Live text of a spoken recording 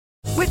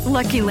With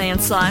Lucky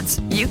Land Slots,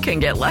 you can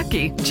get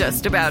lucky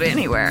just about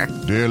anywhere.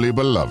 Dearly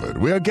beloved,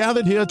 we are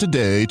gathered here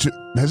today to...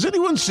 Has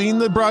anyone seen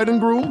the bride and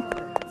groom?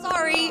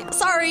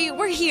 Sorry,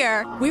 we're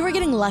here. We were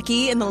getting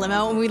lucky in the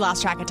limo and we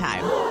lost track of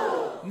time.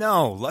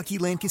 No, Lucky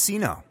Land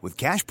Casino, with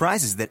cash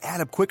prizes that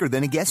add up quicker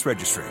than a guest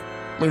registry.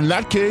 In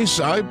that case,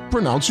 I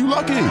pronounce you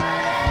lucky.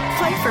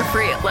 Play for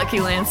free at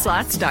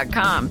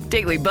LuckyLandSlots.com.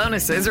 Daily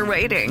bonuses are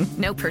waiting.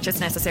 No purchase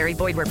necessary.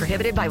 Void where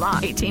prohibited by law.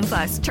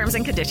 18+. Terms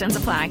and conditions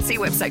apply. See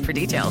website for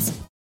details.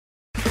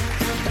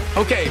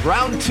 Okay,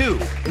 round two.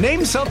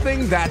 Name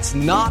something that's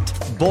not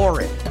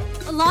boring.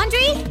 A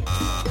laundry?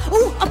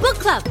 Ooh, a book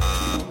club.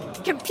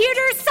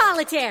 Computer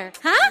solitaire,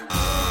 huh?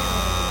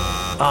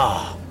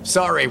 Ah, oh,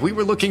 sorry. We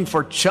were looking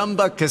for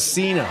Chumba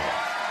Casino.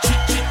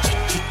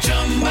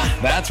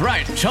 That's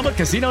right.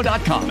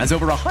 ChumbaCasino.com has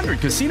over 100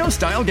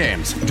 casino-style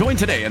games. Join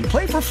today and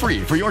play for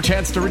free for your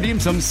chance to redeem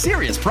some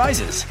serious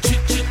prizes.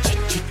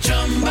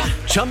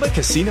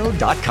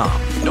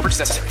 ChumbaCasino.com. No purchase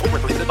necessary. Void where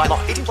prohibited by law.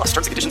 18+. Terms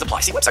and conditions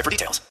apply. See website for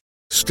details.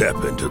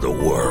 Step into the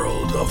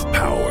world of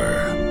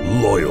power,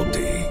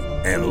 loyalty,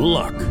 and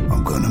luck.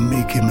 I'm gonna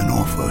make him an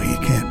offer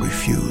he can't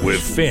refuse. With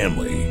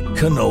family,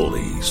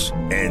 cannolis,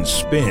 and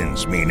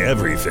spins mean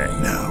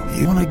everything. Now,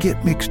 you wanna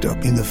get mixed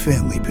up in the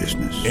family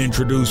business.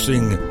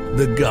 Introducing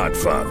The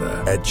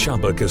Godfather at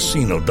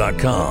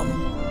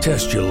ChumbaCasino.com.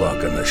 Test your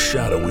luck in the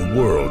shadowy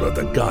world of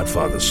The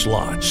Godfather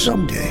slot.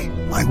 Someday,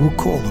 I will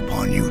call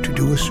upon you to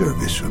do a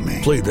service for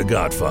me. Play The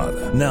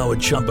Godfather, now at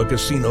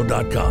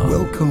ChumbaCasino.com.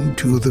 Welcome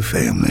to the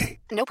family.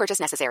 No purchase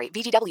necessary.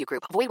 VGW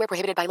Group. Void where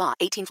prohibited by law.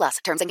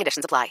 18+. Terms and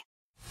conditions apply.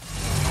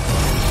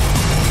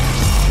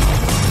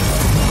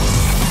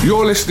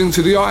 You're listening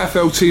to the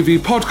IFL TV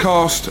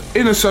podcast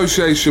in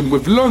association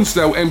with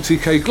Lonsdale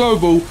MTK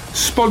Global,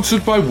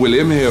 sponsored by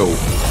William Hill.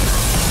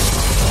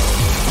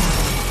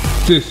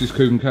 This is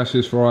Kugan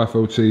Cassius for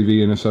IFL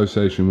TV in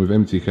association with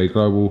MTK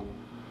Global.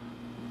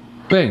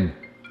 Ben.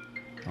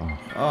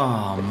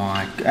 Oh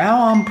my God,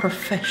 how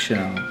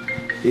unprofessional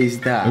is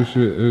that?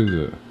 Who is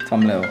it?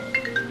 Tom Little.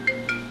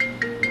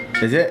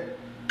 Is it?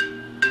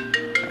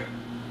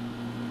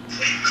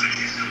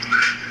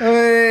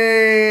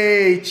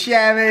 Hey,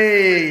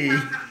 Chammy!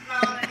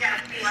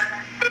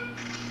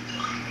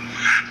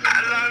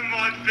 Hello,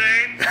 my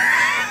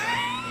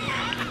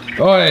friend.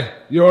 Oi,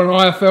 you're on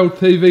IFL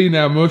TV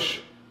now,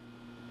 Mush.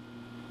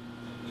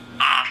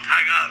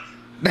 Hang on.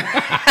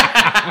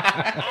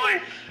 Oi,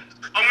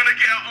 I'm gonna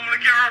get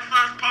our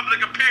first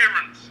public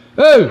appearance.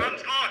 Who?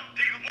 Runs like,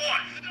 dig the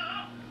wife.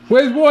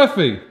 Where's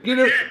wifey?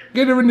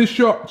 Get her in the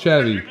shot,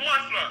 Chavy. Your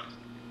wife, look.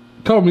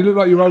 Tom, you look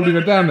like you're holding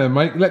her down there,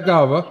 mate. Let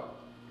go of her.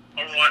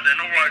 Alright then,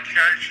 alright,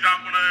 she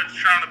don't want to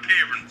show an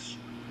appearance.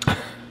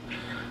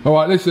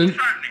 Alright, listen.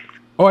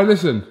 Alright,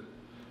 listen.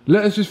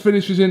 Let us just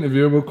finish this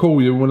interview and we'll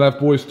call you and we'll have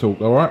boys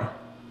talk, alright?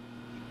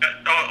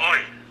 Oi,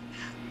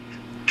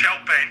 tell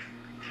Ben,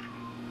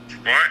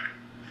 right,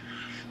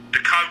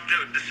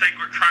 the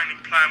secret training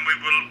plan we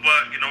were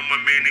working on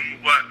when me and him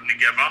were working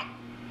together,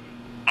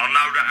 I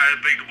know that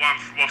it'll be the one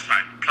for what's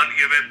that,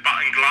 plenty of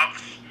head-butting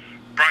gloves,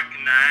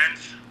 breaking the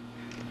hands.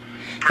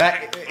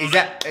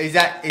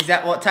 Is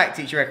that what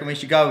tactics you reckon we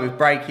should go with?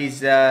 Break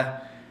his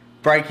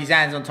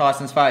hands on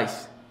Tyson's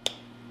face.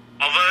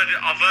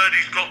 I've heard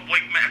he's got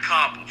weak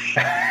metacarpals.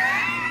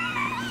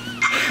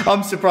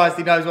 I'm surprised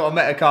he knows what a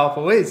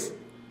metacarpal is.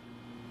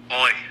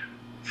 Oi,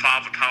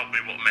 father told me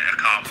what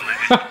metacarpal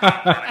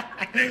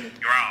is.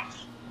 Your ass.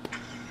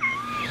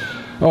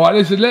 Alright,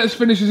 listen, let us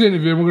finish this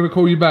interview and we're going to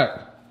call you back.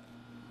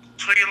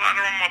 See you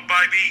later on, my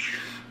baby.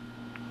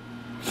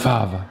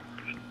 Father.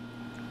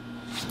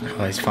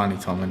 Oh, he's funny,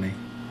 Tom, isn't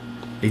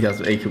he?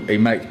 He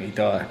makes me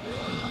die.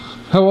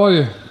 How are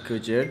you?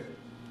 Good, you?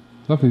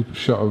 Lovely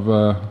shot of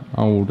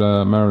old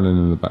Marilyn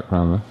in the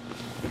background there.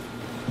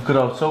 Good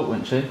old salt,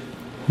 wasn't she?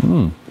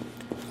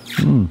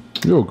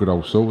 You're a good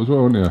old salt as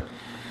well, aren't you?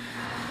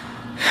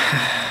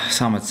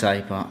 Some would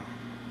say, but...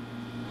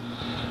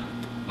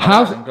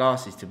 How's them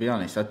glasses, to be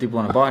honest. I did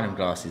want to buy them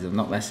glasses. I'm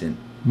not messing.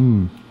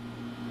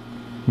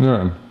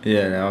 Yeah.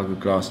 Yeah, they are good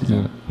glasses.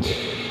 Yeah.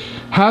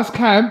 How's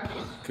camp?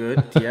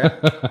 Good, yeah.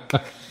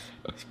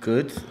 It's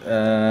good.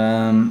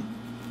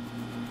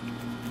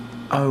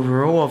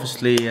 Overall,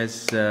 obviously,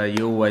 as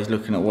you're always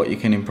looking at what you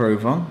can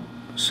improve on.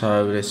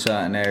 So there's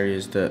certain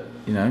areas that,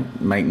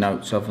 make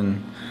notes of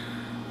and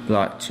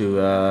like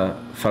to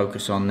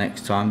focus on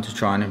next time to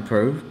try and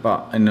improve.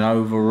 But in an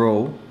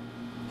overall,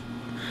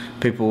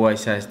 people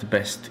always say it's the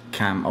best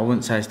camp. I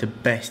wouldn't say it's the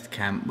best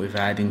camp we've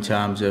had in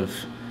terms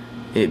of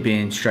it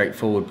being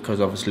straightforward, because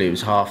obviously it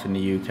was half in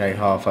the UK,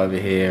 half over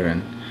here,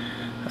 and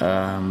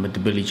with the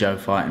Billy Joe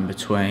fight in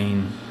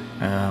between,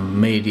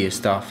 media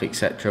stuff,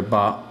 etc.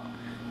 But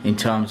in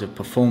terms of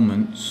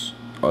performance,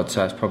 I'd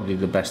say it's probably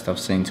the best I've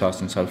seen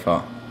Tyson so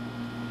far.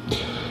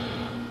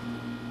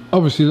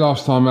 Obviously,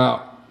 last time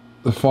out,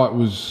 the fight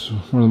was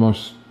one of the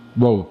most,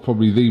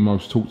 probably the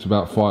most talked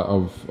about fight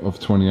of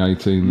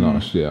 2018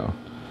 last year.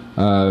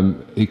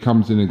 He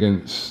comes in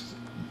against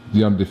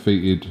the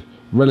undefeated,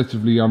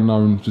 relatively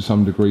unknown to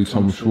some degree,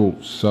 Tom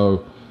Schwartz.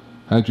 So,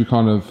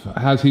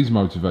 How's his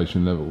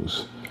motivation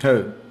levels?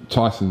 Who?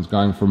 Tyson's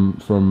going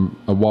from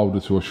a Wilder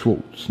to a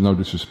Schwartz. No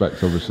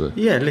disrespect, obviously.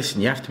 Yeah,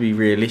 listen, you have to be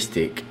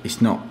realistic.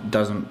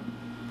 Doesn't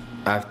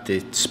have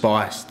the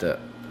spice that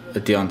a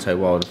Deontay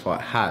Wilder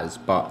fight has,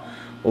 but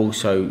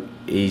also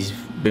he's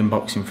been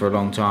boxing for a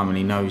long time and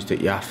he knows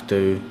that you have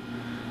to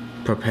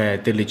prepare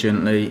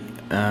diligently,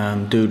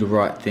 do the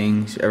right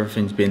things.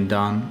 Everything's been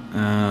done,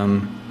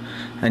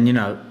 and you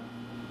know,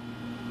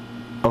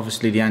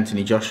 obviously the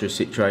Anthony Joshua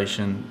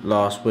situation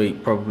last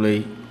week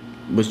probably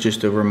was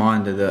just a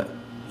reminder that,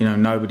 you know,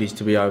 nobody's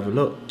to be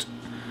overlooked.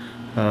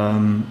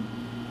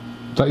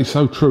 That is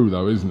so true,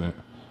 though, isn't it?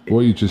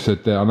 What you just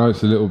said there. I know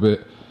it's a little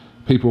bit.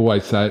 People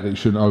always say that you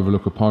shouldn't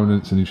overlook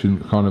opponents and you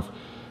shouldn't kind of.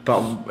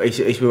 But it's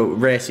a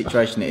rare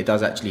situation that it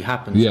does actually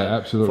happen. Yeah, so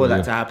absolutely. For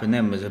that to happen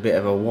then was a bit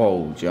of a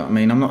whoa. Do you know what I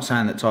mean? I'm not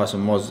saying that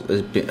Tyson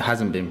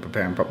hasn't been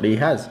preparing properly. He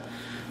has.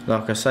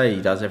 Like I say,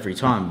 he does every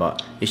time,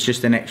 but it's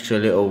just an extra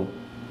little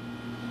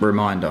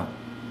reminder.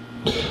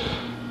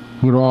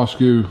 I'm going to ask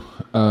you,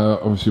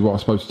 obviously, what I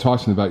spoke to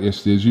Tyson about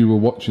yesterday. As you were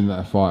watching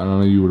that fight, and I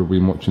know you would have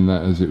been watching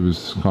that as it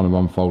was kind of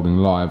unfolding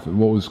live,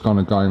 what was kind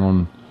of going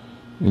on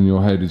in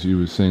your head as you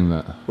were seeing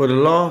that? Well, the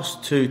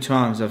last 2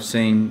 times I've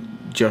seen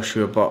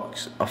Joshua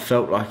box, I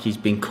felt like he's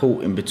been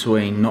caught in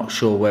between, not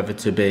sure whether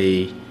to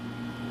be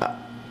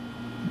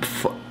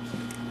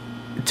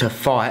to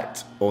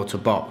fight or to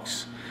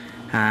box,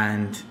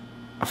 and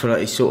I feel like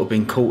he's sort of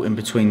been caught in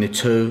between the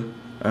two,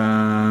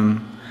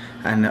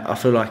 and I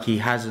feel like he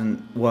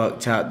hasn't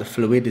worked out the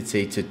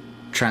fluidity to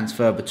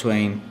transfer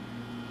between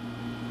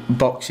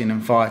boxing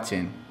and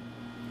fighting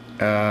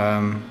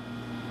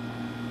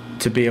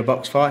to be a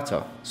box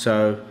fighter.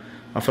 So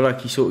I feel like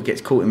he sort of gets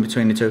caught in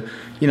between the two.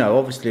 You know,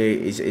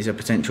 obviously he's a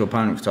potential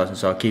opponent for Tyson,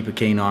 so I keep a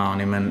keen eye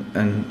on him.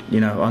 And you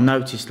know, I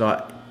noticed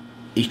like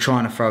he's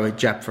trying to throw a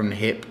jab from the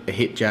hip, a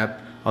hip jab.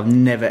 I've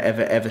never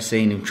ever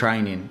seen him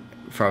training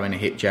throwing a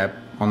hip jab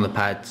on the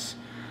pads,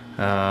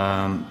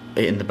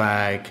 hitting the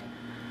bag.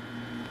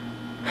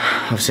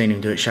 I've seen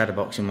him do it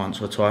shadowboxing once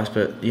or twice,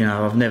 but you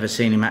know, I've never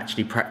seen him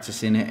actually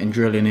practicing it and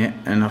drilling it.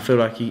 And I feel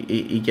like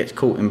he gets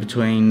caught in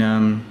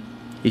between.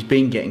 He's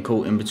been getting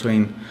caught in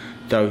between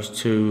those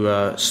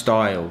two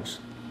styles,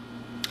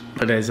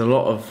 but there's a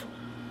lot of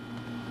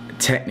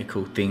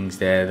technical things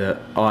there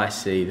that I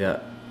see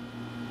that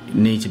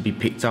need to be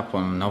picked up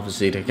on, and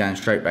obviously they're going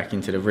straight back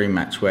into the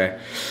rematch, where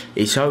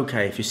it's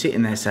okay if you're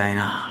sitting there saying,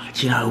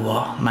 do you know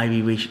what,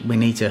 maybe we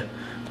need to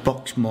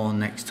box more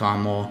next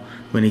time, or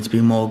we need to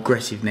be more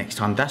aggressive next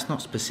time. That's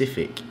not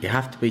specific. You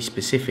have to be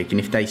specific, and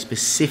if they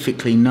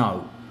specifically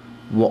know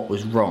what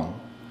was wrong,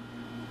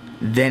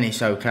 then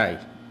it's okay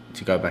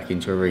to go back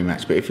into a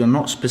rematch. But if you're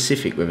not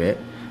specific with it,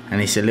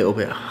 and it's a little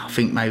bit, I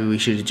think maybe we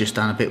should have just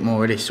done a bit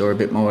more of this or a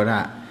bit more of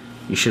that,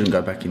 you shouldn't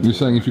go back into. You're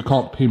saying if you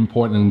can't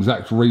pinpoint an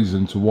exact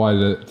reason to why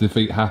the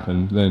defeat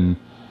happened, then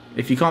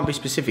if you can't be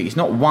specific, it's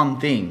not one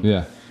thing.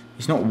 Yeah,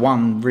 it's not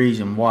one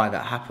reason why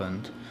that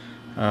happened.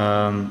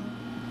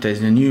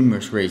 There's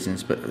numerous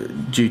reasons,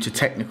 but due to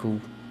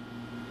technical,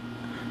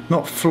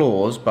 not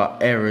flaws, but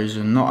errors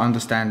and not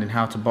understanding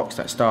how to box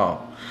that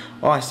style.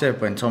 I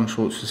said when Tom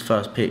Schwartz was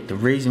first picked, the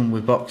reason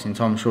we're boxing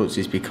Tom Schwartz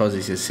is because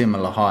he's a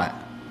similar height,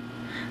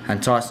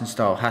 and Tyson's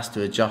style has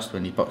to adjust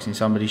when he's boxing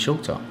somebody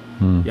shorter.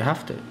 You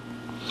have to.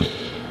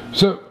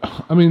 So,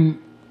 I mean,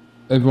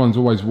 everyone's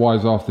always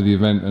wise after the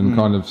event, and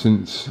kind of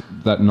since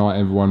that night,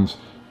 everyone's,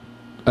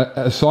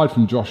 aside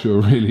from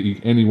Joshua,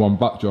 really anyone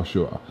but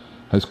Joshua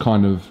has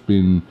kind of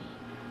been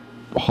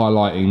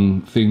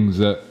highlighting things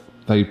that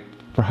they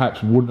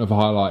perhaps wouldn't have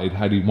highlighted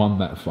had he won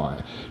that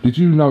fight. Did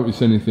you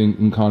notice anything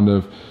in kind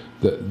of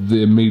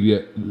the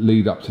immediate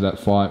lead up to that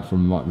fight,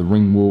 from like the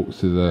ring walks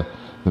to the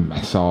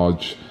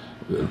massage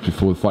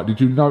before the fight?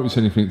 Did you notice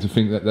anything to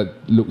think that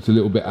looked a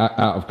little bit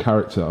out of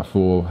character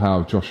for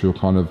how Joshua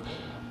kind of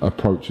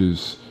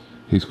approaches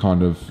his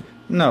kind of...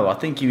 No, I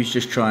think he was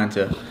just trying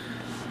to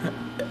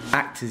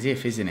act as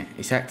if, isn't it?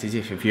 It's act as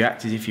if you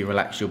act as if you're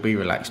relaxed, you'll be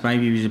relaxed.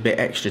 Maybe he was a bit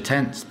extra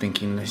tense,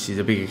 thinking this is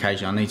a big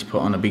occasion, I need to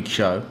put on a big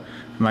show.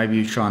 Maybe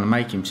he was trying to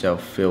make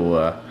himself feel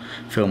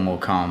more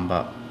calm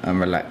and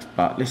relaxed.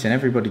 But listen,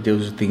 everybody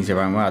deals with things their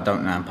own way. I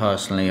don't know him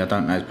personally, I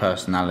don't know his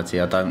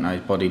personality, I don't know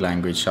his body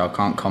language, so I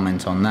can't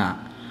comment on that.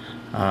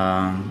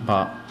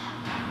 But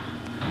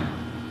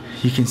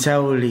you can say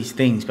all these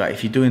things, but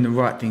if you're doing the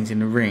right things in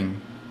the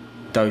ring,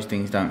 those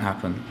things don't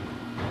happen.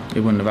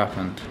 It wouldn't have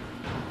happened.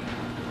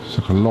 It's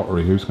like a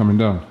lottery. Who's coming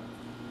down?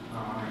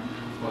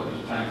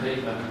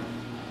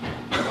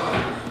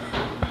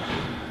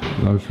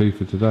 No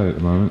FIFA today at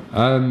the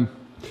moment.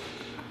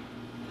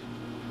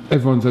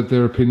 Everyone's had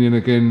their opinion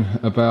again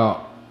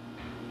about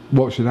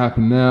what should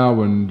happen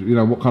now, and you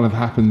know what kind of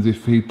happens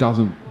if he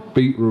doesn't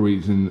beat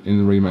Ruiz in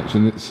the rematch,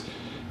 and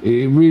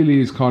it really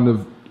is kind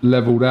of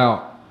levelled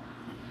out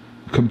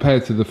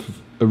compared to the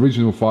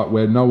original fight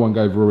where no one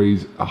gave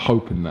Ruiz a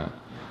hope in that.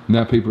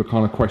 Now people are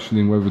kind of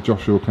questioning whether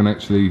Joshua can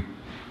actually,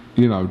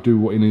 you know, do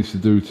what he needs to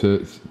do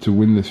to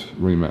win this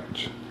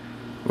rematch.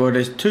 Well,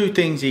 there's two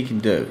things he can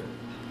do.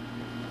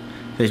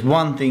 There's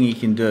one thing he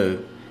can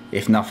do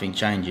if nothing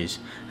changes.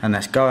 And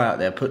that's go out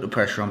there, put the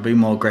pressure on, be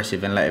more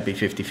aggressive, and let it be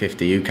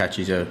 50-50 who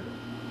catches who,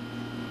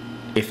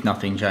 if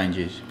nothing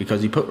changes.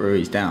 Because he put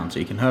Ruiz down, so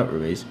he can hurt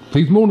Ruiz.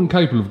 He's more than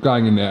capable of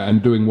going in there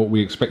and doing what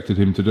we expected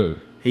him to do.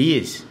 He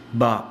is,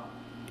 but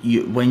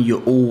when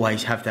you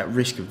always have that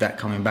risk of that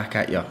coming back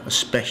at you,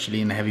 especially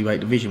in the heavyweight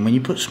division, when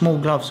you put small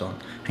gloves on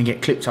and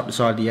get clipped up the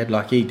side of the head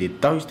like he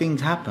did, those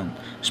things happen,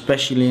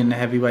 especially in the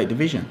heavyweight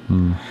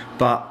division.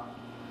 But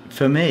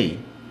for me,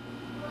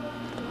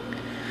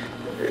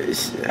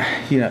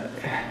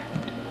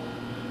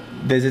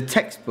 there's a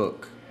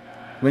textbook.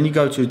 When you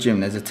go to a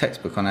gym, there's a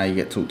textbook on how you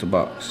get taught to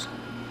box.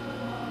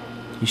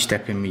 You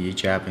step in with your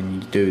jab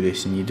and you do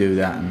this and you do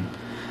that,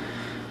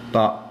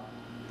 but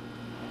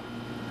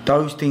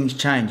those things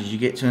change as you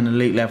get to an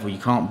elite level. You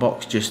can't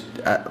box just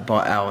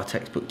by our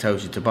textbook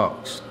tells you to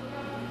box,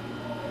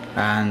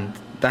 and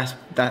that's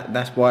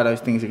why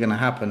those things are going to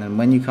happen. And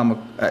when you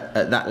come at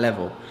that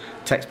level,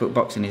 textbook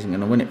boxing isn't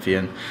going to win it for you.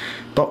 And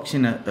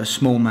boxing a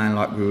small man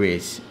like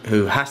Ruiz,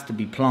 who has to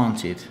be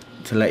planted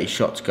to let his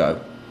shots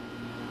go,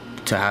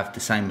 to have the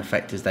same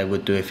effect as they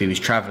would do if he was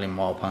travelling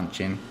while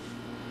punching.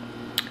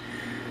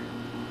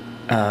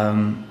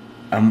 And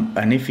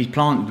if he's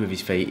planted with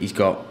his feet, he's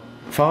got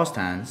fast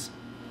hands,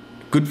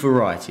 good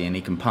variety, and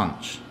he can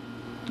punch.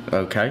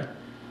 Okay?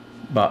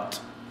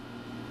 But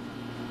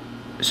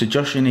so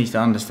Joshua needs to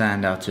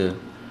understand how to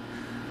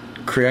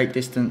create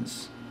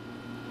distance,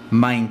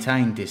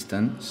 maintain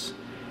distance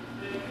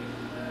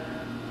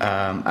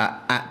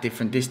at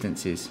different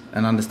distances,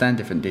 and understand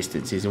different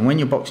distances. And when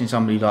you're boxing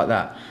somebody like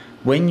that,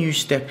 when you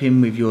step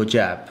in with your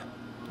jab,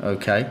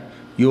 okay,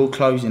 you're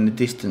closing the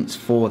distance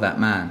for that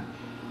man.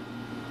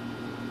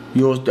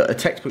 A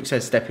textbook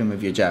says step in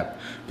with your jab,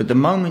 but the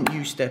moment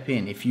you step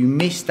in, if you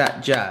miss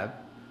that jab,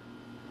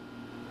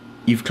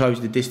 you've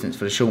closed the distance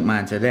for the short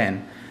man to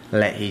then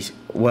let his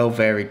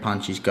well-varied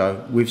punches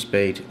go with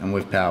speed and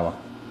with power.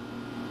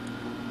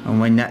 And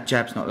when that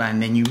jab's not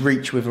landing, then you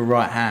reach with a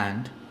right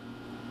hand,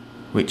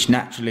 which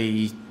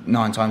naturally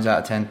 9 times out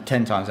of 10,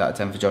 10 times out of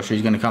 10 for Joshua,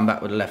 he's going to come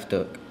back with a left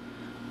hook.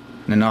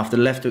 And then after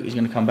the left hook, he's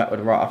going to come back with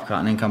a right uppercut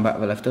and then come back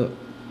with a left hook.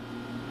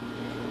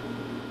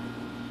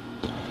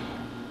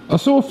 I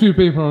saw a few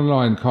people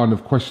online kind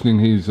of questioning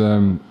his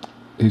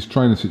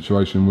trainer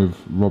situation with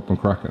Rob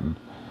McCracken,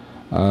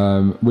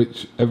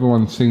 which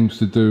everyone seems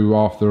to do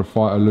after a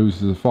fighter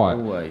loses a fight.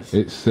 Always.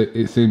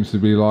 It seems to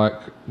be like,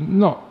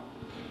 not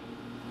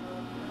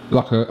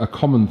like a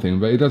common thing,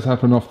 but it does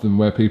happen often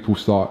where people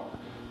start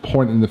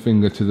pointing the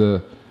finger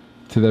to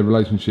their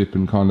relationship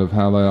and kind of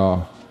how they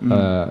are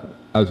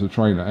as a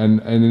trainer, and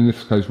in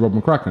this case Rob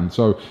McCracken.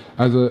 So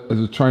as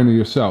a trainer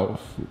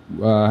yourself,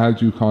 how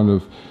do you kind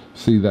of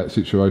see that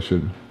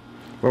situation?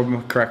 Rob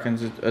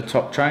McCracken's a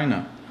top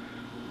trainer.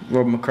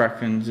 Rob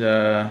McCracken's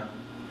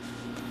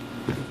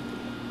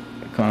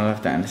can't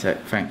have that in a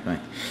sec, thanks mate.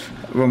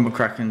 Rob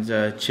McCracken's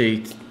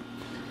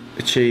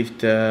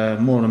achieved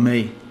more than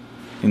me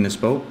in the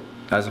sport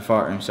as a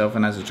fighter himself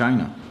and as a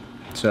trainer.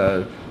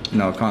 So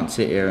I can't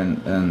sit here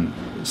and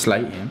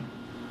slate him.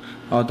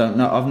 I don't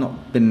know. I've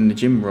not been in the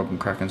gym with Rob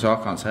McCracken, so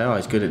I can't say, oh,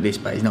 he's good at this,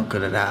 but he's not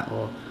good at that,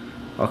 or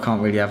I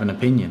can't really have an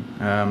opinion.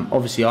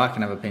 Obviously, I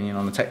can have an opinion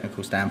on a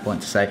technical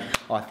standpoint to say,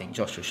 I think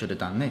Joshua should have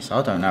done this.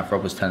 I don't know if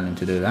Rob was telling him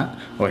to do that,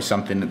 or it's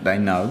something that they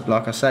know.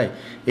 Like I say,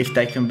 if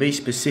they can be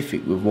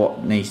specific with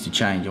what needs to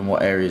change and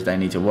what areas they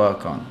need to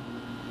work on,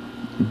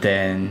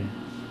 then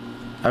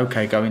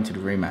okay, go into the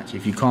rematch.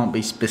 If you can't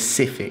be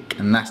specific,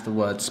 and that's the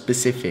word,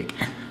 specific,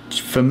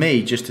 for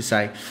me, just to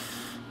say,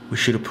 we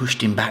should have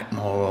pushed him back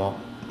more, or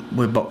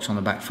we'll box on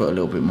the back foot a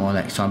little bit more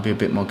next time, be a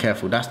bit more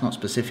careful, that's not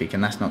specific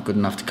and that's not good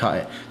enough to cut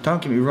it.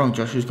 Don't get me wrong,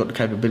 Joshua's got the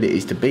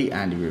capabilities to beat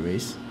Andy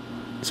Ruiz,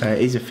 so it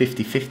is a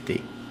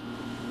 50-50,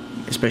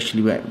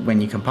 especially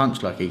when you can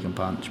punch like he can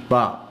punch.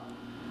 But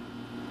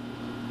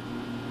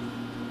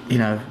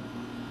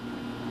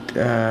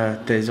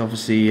there's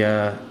obviously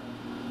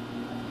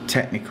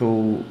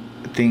technical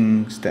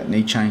things that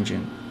need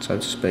changing, so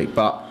to speak.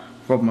 But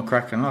Rob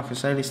McCracken, like I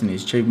say, listen,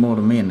 he's achieved more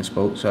than me in the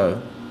sport,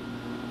 so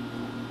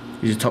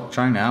he's a top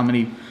trainer. How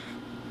many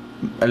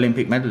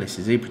Olympic medalists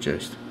has he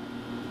produced?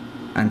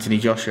 Anthony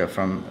Joshua,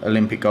 from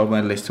Olympic gold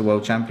medalist to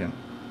world champion.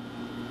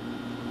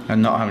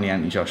 And not only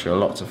Anthony Joshua,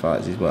 lots of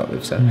fighters he's worked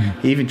with. So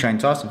he even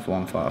trained Tyson for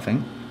one fight, I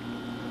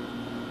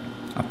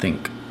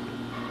think.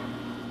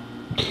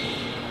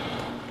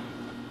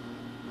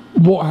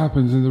 What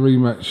happens in the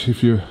rematch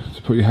if you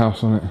to put your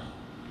house on it?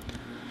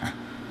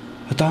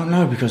 I don't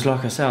know, because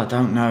like I said, I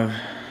don't know.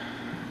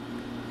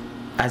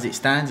 As it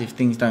stands, if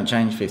things don't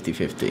change,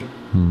 50-50.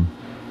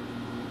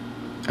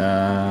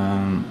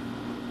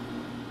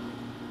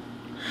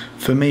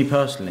 For me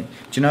personally,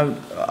 do you know,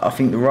 I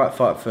think the right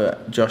fight for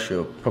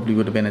Joshua probably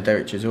would have been a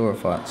Derek Chisora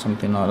fight,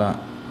 something like that.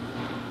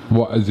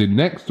 What, as in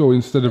next, or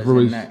instead of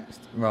Ruiz? Next,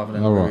 rather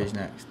than Ruiz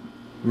next.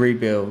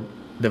 Rebuild,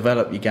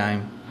 develop your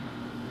game,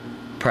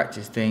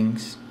 practice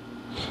things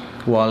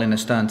while in a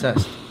stern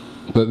test.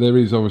 But there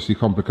is obviously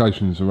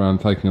complications around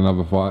taking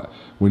another fight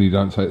when you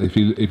don't take. If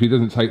he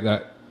doesn't take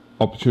that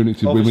opportunity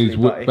to win his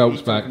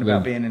belts back. Then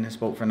about being in the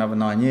sport for another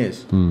 9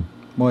 years.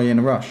 Why are you in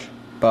a rush?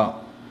 But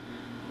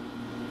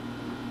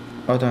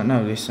I don't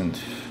know. Listen,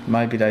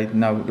 maybe they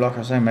know. Like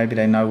I say, maybe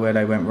they know where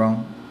they went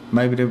wrong.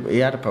 Maybe he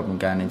had a problem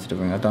going into the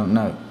ring. I don't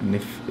know. And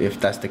if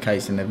that's the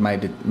case and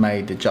they've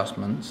made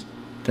adjustments,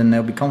 then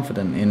they'll be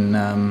confident in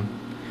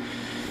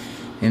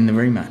the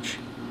rematch.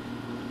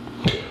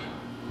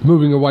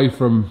 Moving away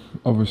from,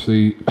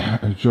 obviously,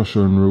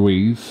 Joshua and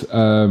Ruiz,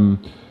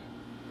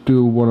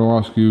 do want to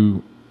ask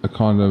you a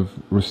kind of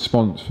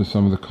response for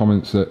some of the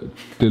comments that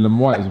Dillian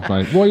Whyte has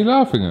made. What are you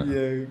laughing at?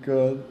 Yeah,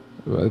 God.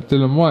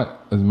 Dillian Whyte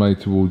has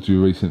made towards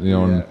you recently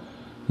on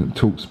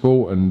Talk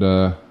Sport and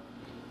that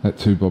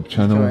 2Bob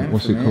channel.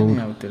 What's it called?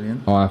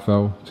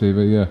 IFL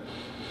TV, yeah.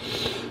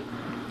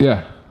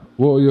 Yeah.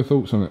 What are your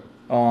thoughts on it?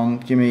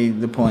 Give me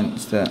the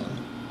points that...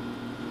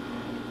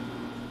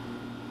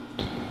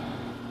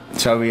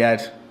 So we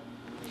had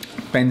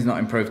Ben's not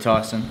improved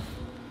Tyson.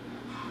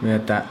 We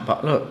had that,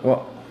 but look,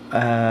 what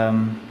I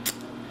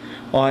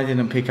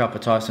didn't pick up a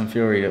Tyson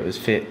Fury that was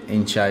fit,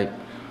 in shape,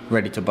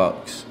 ready to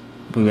box.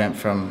 We went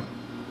from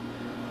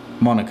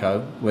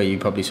Monaco, where you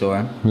probably saw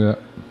him,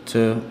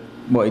 to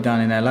what he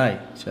done in LA.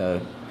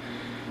 So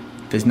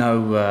there's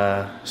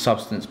no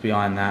substance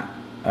behind that.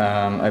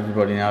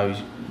 Everybody knows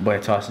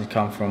where Tyson's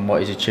come from, what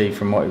he's achieved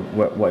from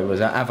what he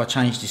was at. Have I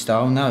changed his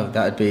style? No,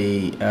 that'd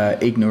be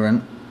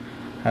ignorant.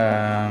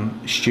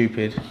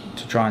 Stupid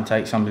to try and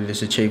take somebody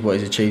that's achieved what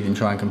he's achieved and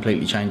try and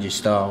completely change his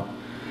style.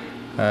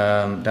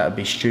 That would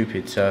be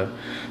stupid. So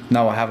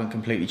no, I haven't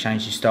completely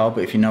changed his style,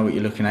 but if you know what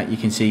you're looking at, you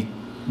can see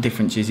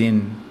differences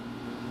in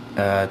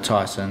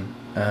Tyson,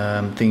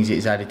 things that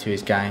he's added to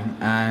his game.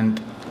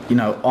 And you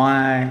know,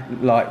 I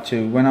like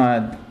to, when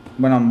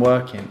I'm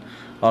working,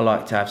 I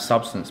like to have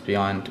substance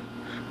behind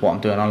what I'm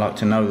doing. I like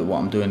to know that what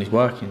I'm doing is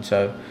working.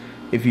 So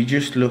if you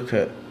just look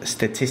at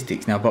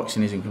statistics, now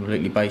boxing isn't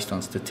completely based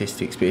on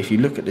statistics, but if you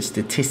look at the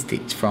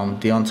statistics from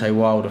Deontay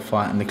Wilder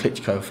fight and the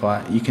Klitschko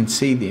fight, you can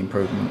see the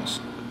improvements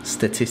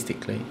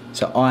statistically.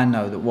 So I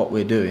know that what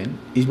we're doing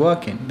is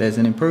working. There's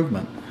an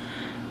improvement.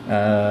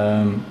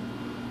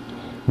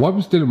 Why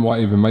was Dillian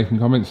Whyte even making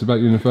comments about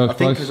you in the first place? I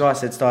think because I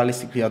said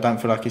stylistically I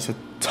don't feel like it's the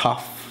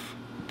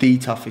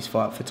toughest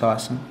fight for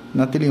Tyson.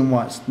 Now Dillian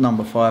Whyte's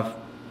number 5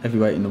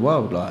 heavyweight in the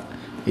world. Like,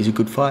 he's a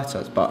good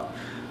fighter, but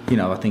you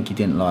know, I think he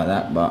didn't like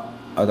that, but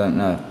I don't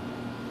know.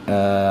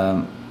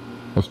 I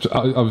was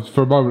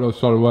for a moment I was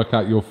trying to work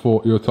out your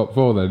top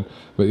 4 then,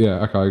 but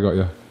yeah, okay, I got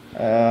you.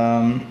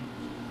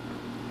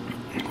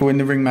 Well, in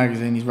the Ring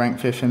magazine, he's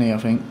ranked 5th, isn't he? I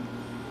think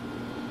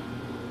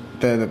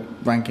they're the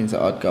rankings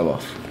that I'd go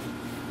off.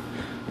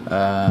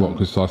 What?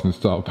 Because Tyson's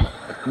top?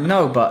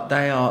 No, but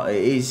they are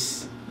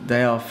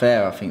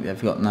fair. I think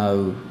they've got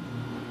no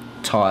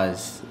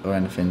ties or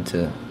anything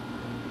to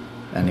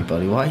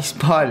anybody. Why are you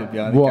smiling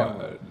behind the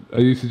camera? Are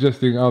you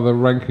suggesting other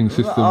ranking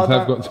systems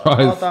have got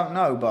ties? I don't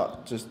know,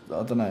 but just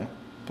I don't know.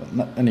 But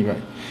no,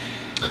 anyway,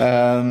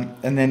 and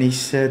then he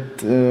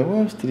said, what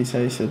else did he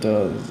say? He said,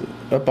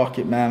 a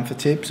bucket man for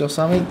Tibbs or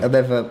something. I'd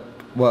never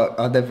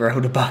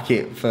held a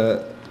bucket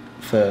for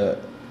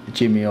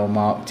Jimmy or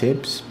Mark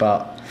Tibbs,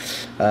 but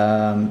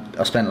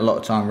I spent a lot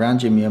of time around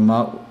Jimmy and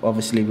Mark,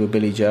 obviously with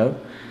Billy Joe.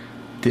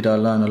 Did I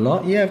learn a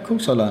lot? Yeah, of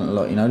course I learned a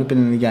lot. You know, they've been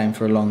in the game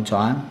for a long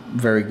time.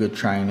 Very good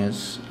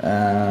trainers.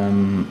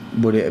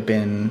 Would it have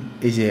been?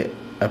 Is it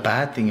a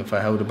bad thing if I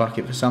held a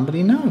bucket for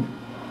somebody? No,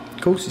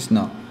 of course it's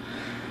not.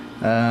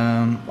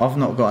 I've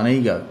not got an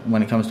ego.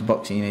 When it comes to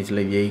boxing, you need to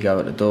leave your ego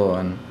at the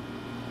door, and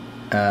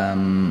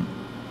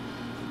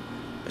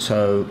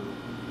so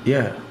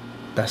yeah,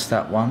 that's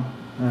that one.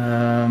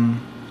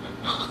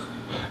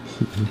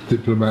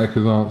 Diplomatic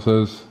as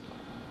answers.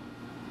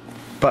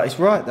 But it's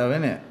right though,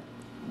 isn't it?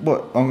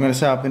 What, I'm going to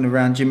say I've been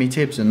around Jimmy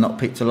Tibbs and not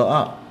picked a lot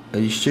up? Are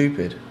you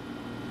stupid?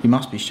 You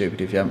must be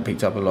stupid if you haven't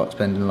picked up a lot,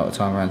 spending a lot of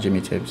time around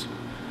Jimmy Tibbs.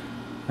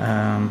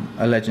 A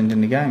legend in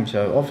the game.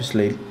 So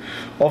obviously,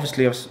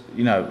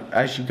 you know,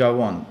 as you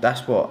go on,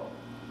 that's what,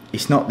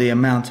 it's not the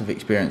amount of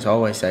experience, I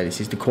always say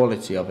this, is the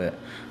quality of it.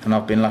 And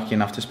I've been lucky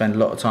enough to spend a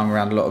lot of time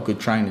around a lot of good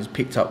trainers,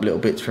 picked up little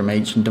bits from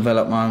each and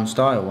developed my own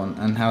style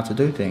and how to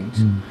do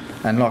things.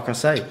 And like I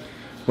say,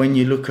 when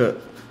you look at,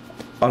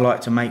 I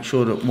like to make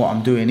sure that what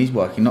I'm doing is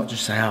working, not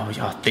just say, oh,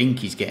 I think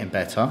he's getting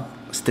better.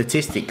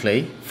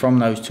 Statistically, from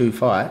those 2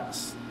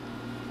 fights,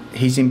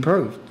 he's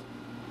improved.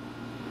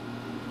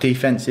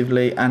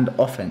 Defensively and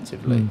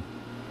offensively.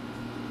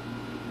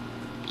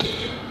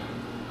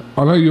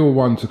 I know you're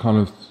one to kind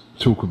of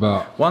talk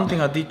about... One thing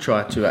I did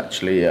try to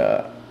actually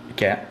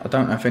get, I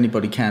don't know if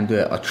anybody can do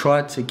it, I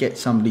tried to get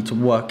somebody to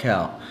work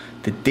out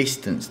the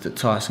distance that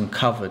Tyson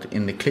covered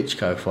in the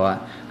Klitschko fight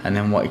and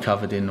then what he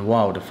covered in the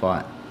Wilder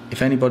fight.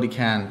 If anybody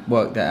can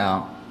work that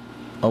out,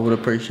 I would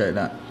appreciate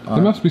that.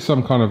 There must be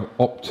some kind of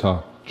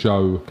Opta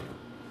Joe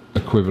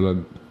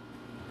equivalent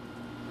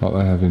like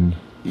they have in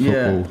football.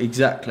 Yeah,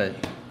 exactly.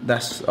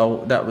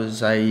 That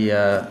was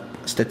a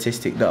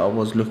statistic that I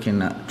was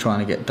looking at trying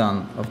to get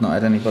done. I've not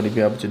had anybody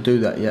be able to do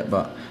that yet,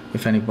 but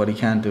if anybody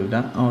can do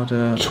that, I'd...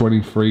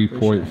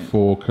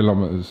 23.4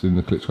 kilometres in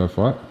the Klitschko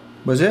fight.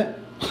 Was it?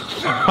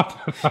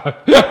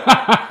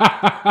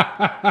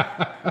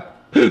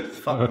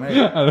 Fuck me.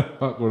 How the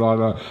fuck would I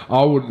know?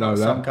 I wouldn't know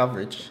that. Some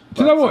coverage.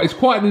 Do you know what? It's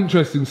quite an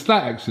interesting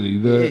stat, actually.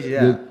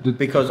 The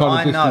because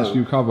kind of distance know,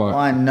 you cover.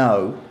 I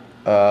know,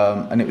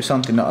 and it was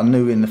something that I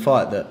knew in the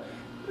fight, that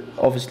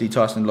obviously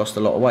Tyson lost a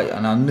lot of weight,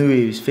 and I knew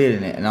he was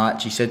feeling it. And I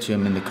actually said to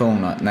him in the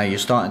corner, like, "Now you're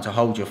starting to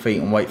hold your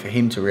feet and wait for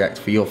him to react,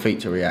 for your feet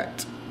to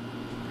react."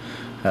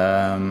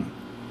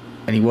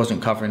 And he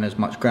wasn't covering as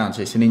much ground,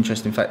 so it's an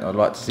interesting fact. I'd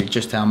like to see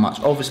just how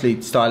much. Obviously,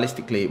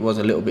 stylistically, it was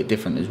a little bit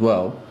different as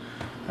well.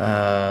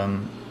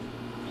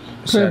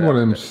 So one of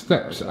them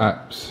steps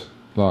apps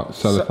like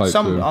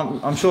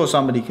sellotape. I'm sure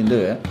somebody can do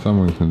it.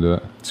 Someone can do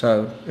it.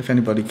 So if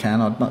anybody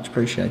can, I'd much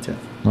appreciate it.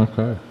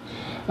 Okay.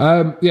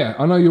 Yeah,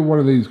 I know you're one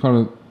of these kind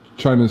of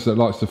trainers that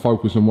likes to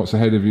focus on what's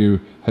ahead of you,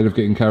 ahead of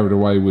getting carried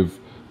away with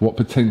what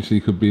potentially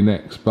could be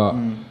next. But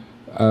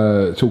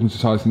talking to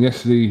Tyson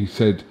yesterday, he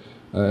said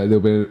there'll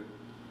be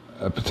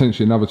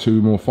potentially another 2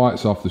 more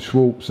fights after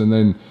Schwartz, and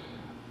then,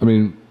 I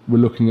mean, we're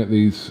looking at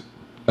these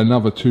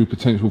another 2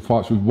 potential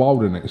fights with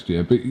Wilder next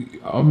year. But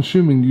I'm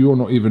assuming you're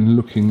not even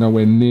looking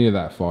nowhere near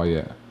that far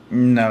yet.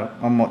 No,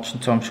 I'm watching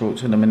Tom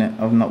Schwartz in a minute.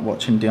 I'm not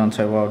watching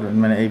Deontay Wilder in a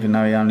minute, even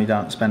though he only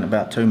spent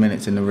about 2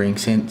 minutes in the ring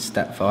since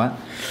that fight.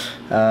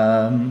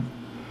 I'm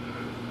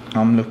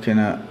looking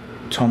at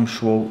Tom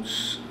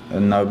Schwartz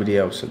and nobody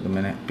else at the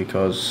minute,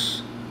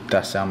 because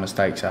that's how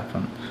mistakes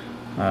happen.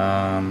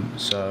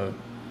 So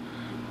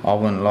I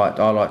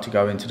like to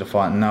go into the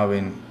fight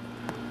knowing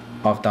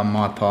I've done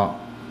my part.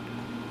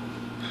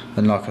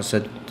 And like I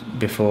said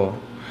before,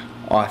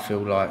 I feel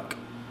like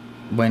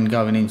when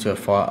going into a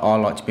fight, I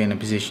like to be in a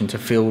position to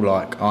feel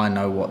like I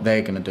know what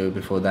they're going to do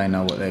before they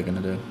know what they're going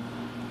to do.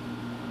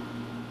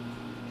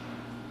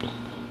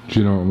 Do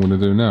you know what I'm going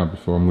to do now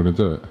before I'm going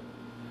to do it?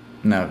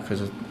 No,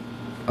 because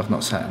I've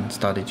not sat and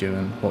studied you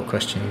and what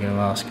question you're going to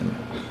ask, and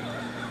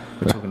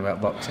we're talking about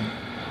boxing.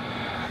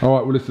 All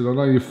right, well, listen, I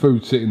know your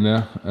food's sitting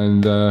there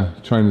and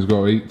trainer's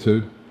got to eat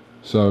too.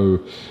 So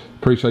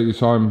appreciate your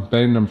time,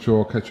 Ben. I'm sure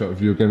I'll catch up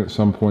with you again at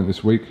some point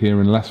this week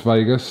here in Las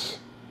Vegas.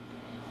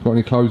 Got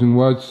any closing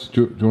words?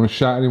 Do you want to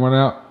shout anyone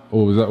out?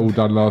 Or was that all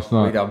done last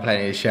night? We done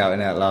plenty of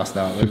shouting out last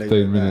night.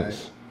 15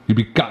 minutes. You'd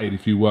be gutted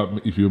if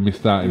you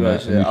missed out.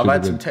 I've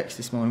had some texts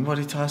this morning. What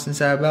did Tyson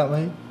say about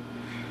me?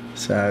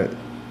 So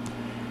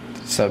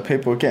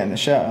people are getting the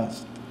shout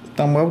outs.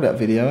 Done well, that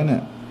video, isn't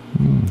it?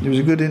 It was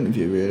a good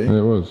interview, really. Yeah,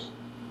 it was.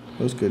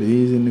 It was good.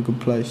 He's in a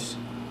good place.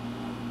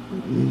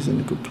 He's in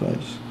a good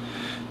place.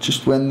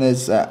 Just when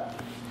there's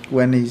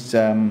when his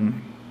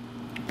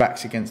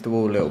back's against the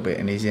wall a little bit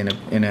and he's in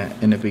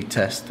a big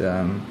test,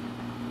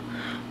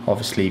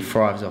 obviously he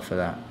thrives off of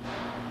that.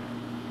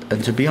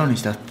 And to be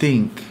honest, I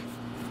think,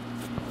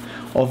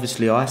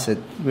 obviously I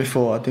said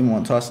before I didn't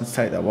want Tyson to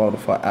take that Wilder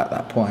fight at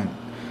that point,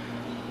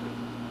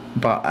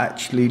 but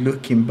actually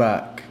looking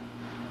back,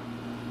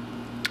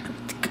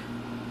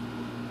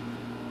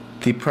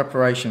 the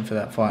preparation for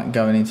that fight and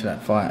going into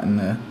that fight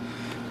and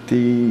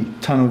the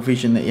tunnel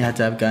vision that he had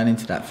to have going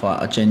into that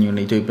fight, I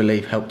genuinely do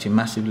believe helped him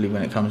massively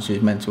when it comes to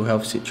his mental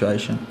health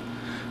situation.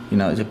 You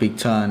know, it was a big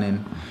turn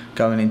in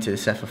going into the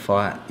Sefer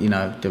fight. You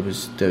know, there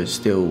was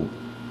still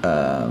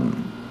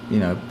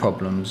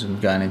problems,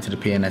 and going into the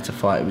Pianetta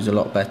fight it was a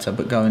lot better,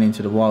 but going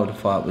into the Wilder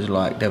fight was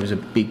like there was a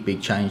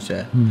big change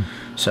there.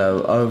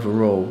 So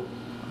overall,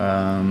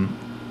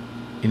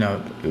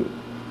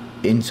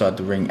 inside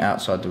the ring,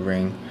 outside the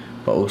ring,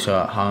 but also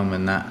at home,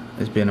 and that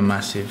has been a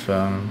massive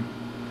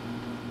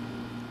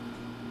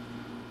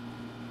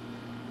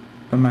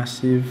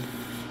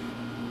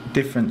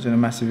difference and a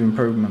massive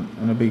improvement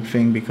and a big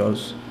thing,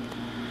 because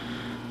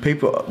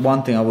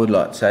one thing I would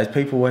like to say is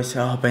people always say,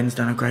 oh, Ben's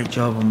done a great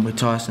job and with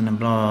Tyson and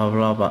blah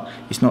blah blah, but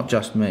it's not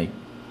just me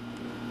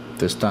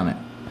that's done it.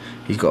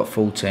 He's got a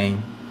full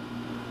team.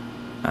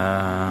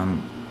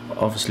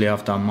 Obviously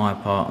I've done my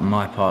part, and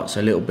my part's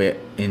a little bit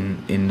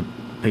in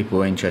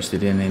people are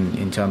interested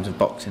in terms of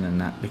boxing and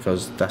that,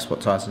 because that's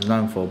what Tyson's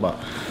known for, but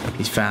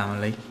his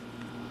family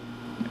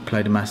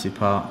played a massive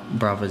part.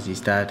 Brothers,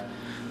 his dad,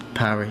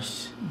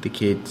 Paris, the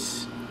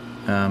kids,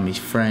 his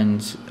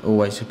friends,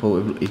 always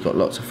supportive. He's got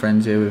lots of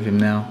friends here with him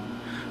now,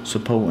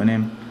 supporting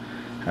him.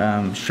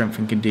 Strength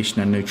and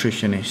conditioner,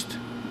 nutritionist,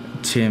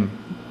 Tim,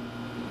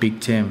 Big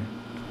Tim,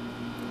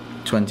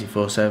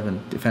 24/7.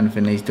 If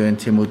anything he's doing,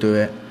 Tim will do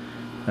it.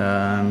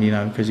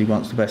 Because he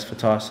wants the best for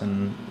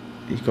Tyson.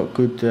 He's got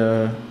good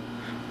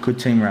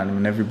team around him,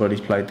 and everybody's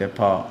played their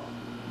part.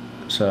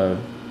 So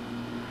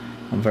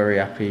I'm very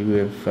happy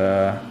with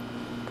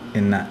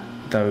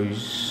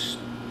those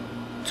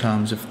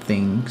terms of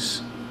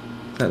things.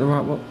 Is that the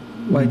right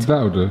way to?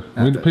 That'll do.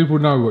 People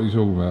know what you're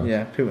talking about.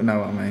 Yeah, people know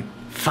what I mean.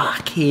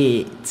 Fuck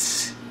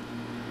it.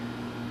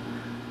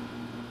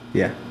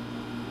 Yeah.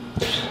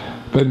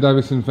 Ben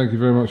Davison, thank you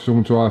very much for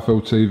talking to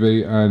IFL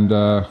TV, and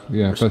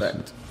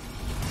respect.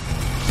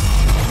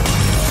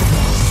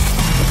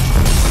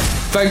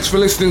 Thanks for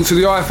listening to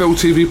the IFL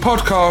TV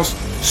podcast,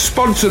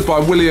 sponsored by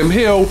William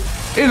Hill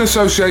in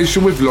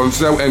association with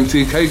Lonsdale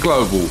MTK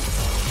Global.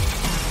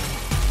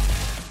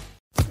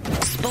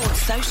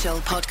 Social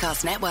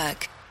Podcast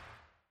Network.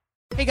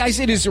 Hey guys,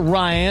 it is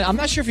Ryan. I'm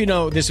not sure if you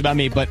know this about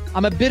me, but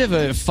I'm a bit of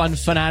a fun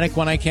fanatic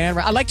when I can.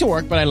 I like to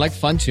work, but I like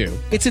fun too.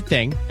 It's a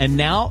thing. And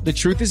now the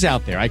truth is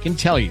out there. I can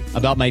tell you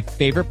about my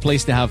favorite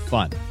place to have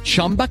fun.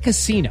 Chumba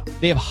Casino.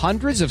 They have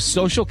hundreds of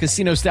social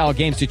casino style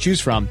games to choose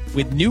from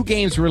with new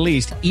games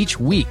released each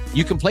week.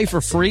 You can play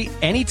for free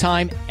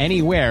anytime,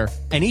 anywhere.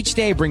 And each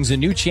day brings a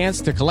new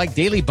chance to collect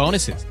daily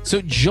bonuses. So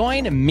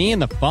join me in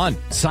the fun.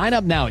 Sign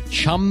up now at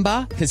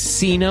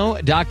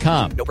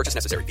ChumbaCasino.com. No purchase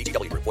necessary.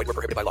 VGW Group. Void where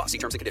prohibited by law. See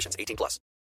terms and conditions. 18+.